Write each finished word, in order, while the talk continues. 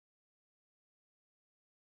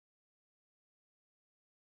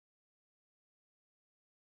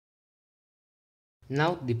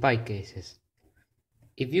Now the pi cases.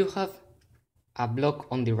 If you have a block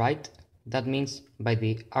on the right, that means by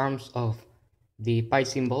the arms of the pi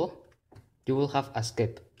symbol, you will have a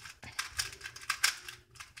skip.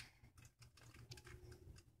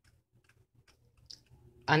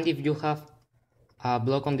 And if you have a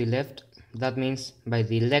block on the left, that means by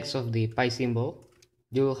the legs of the pi symbol,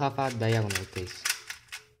 you will have a diagonal case.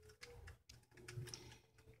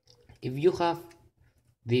 If you have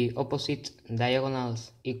the opposite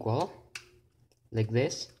diagonals equal, like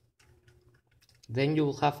this, then you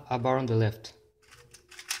will have a bar on the left.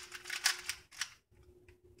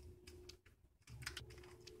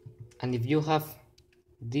 And if you have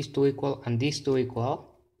these two equal and these two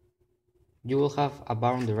equal, you will have a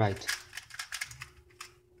bar on the right.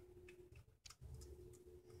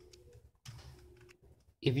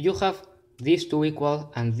 If you have these two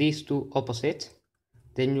equal and these two opposite,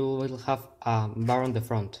 then you will have a bar on the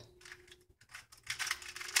front.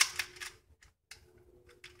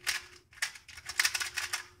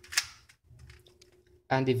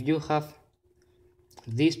 And if you have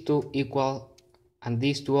these two equal and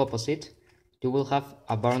these two opposite, you will have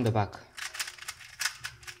a bar on the back.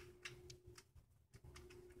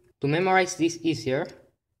 To memorize this easier,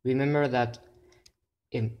 remember that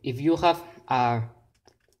if you have a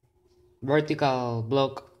vertical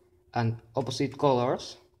block and opposite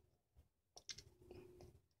colors,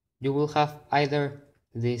 you will have either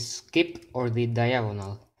the skip or the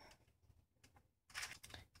diagonal.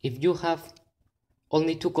 If you have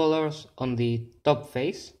only two colors on the top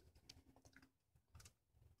face,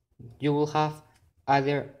 you will have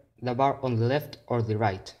either the bar on the left or the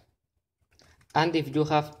right. And if you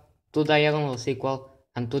have two diagonals equal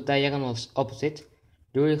and two diagonals opposite,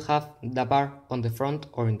 you will have the bar on the front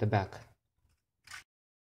or in the back.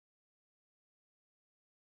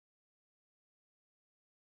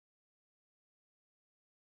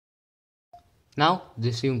 Now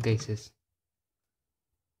the zoom cases.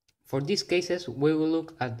 For these cases, we will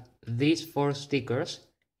look at these four stickers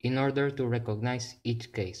in order to recognize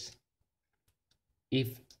each case.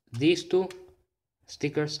 If these two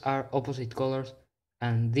stickers are opposite colors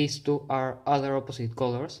and these two are other opposite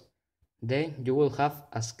colors, then you will have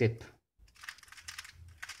a skip.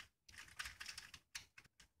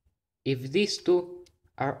 If these two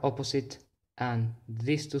are opposite and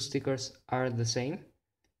these two stickers are the same,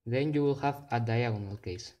 then you will have a diagonal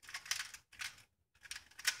case.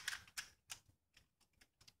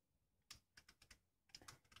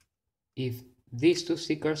 If these two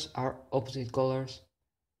stickers are opposite colors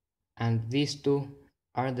and these two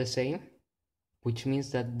are the same, which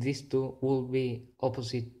means that these two will be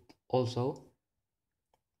opposite also,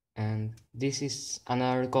 and this is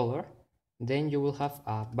another color, then you will have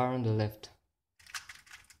a bar on the left.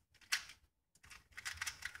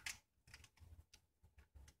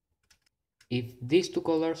 If these two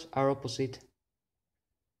colors are opposite,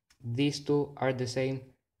 these two are the same,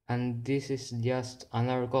 and this is just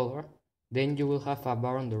another color, then you will have a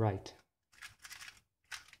bar on the right.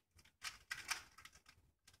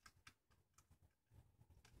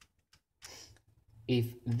 If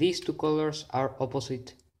these two colors are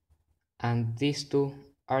opposite and these two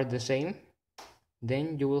are the same,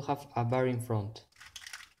 then you will have a bar in front.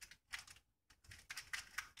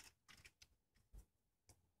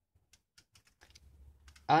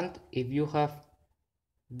 And if you have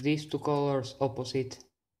these two colors opposite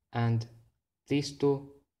and these two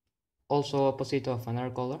also opposite of another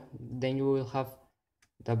color, then you will have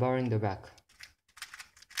the bar in the back.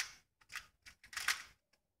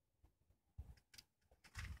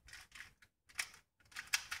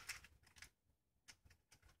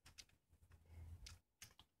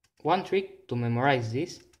 One trick to memorize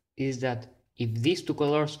this is that if these two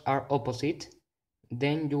colors are opposite,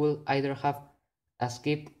 then you will either have a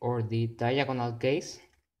skip or the diagonal case.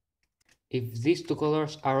 If these two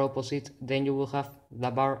colors are opposite, then you will have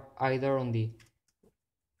the bar either on the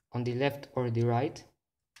left or the right.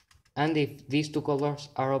 And if these two colors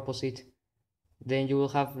are opposite, then you will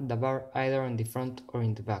have the bar either on the front or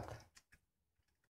in the back.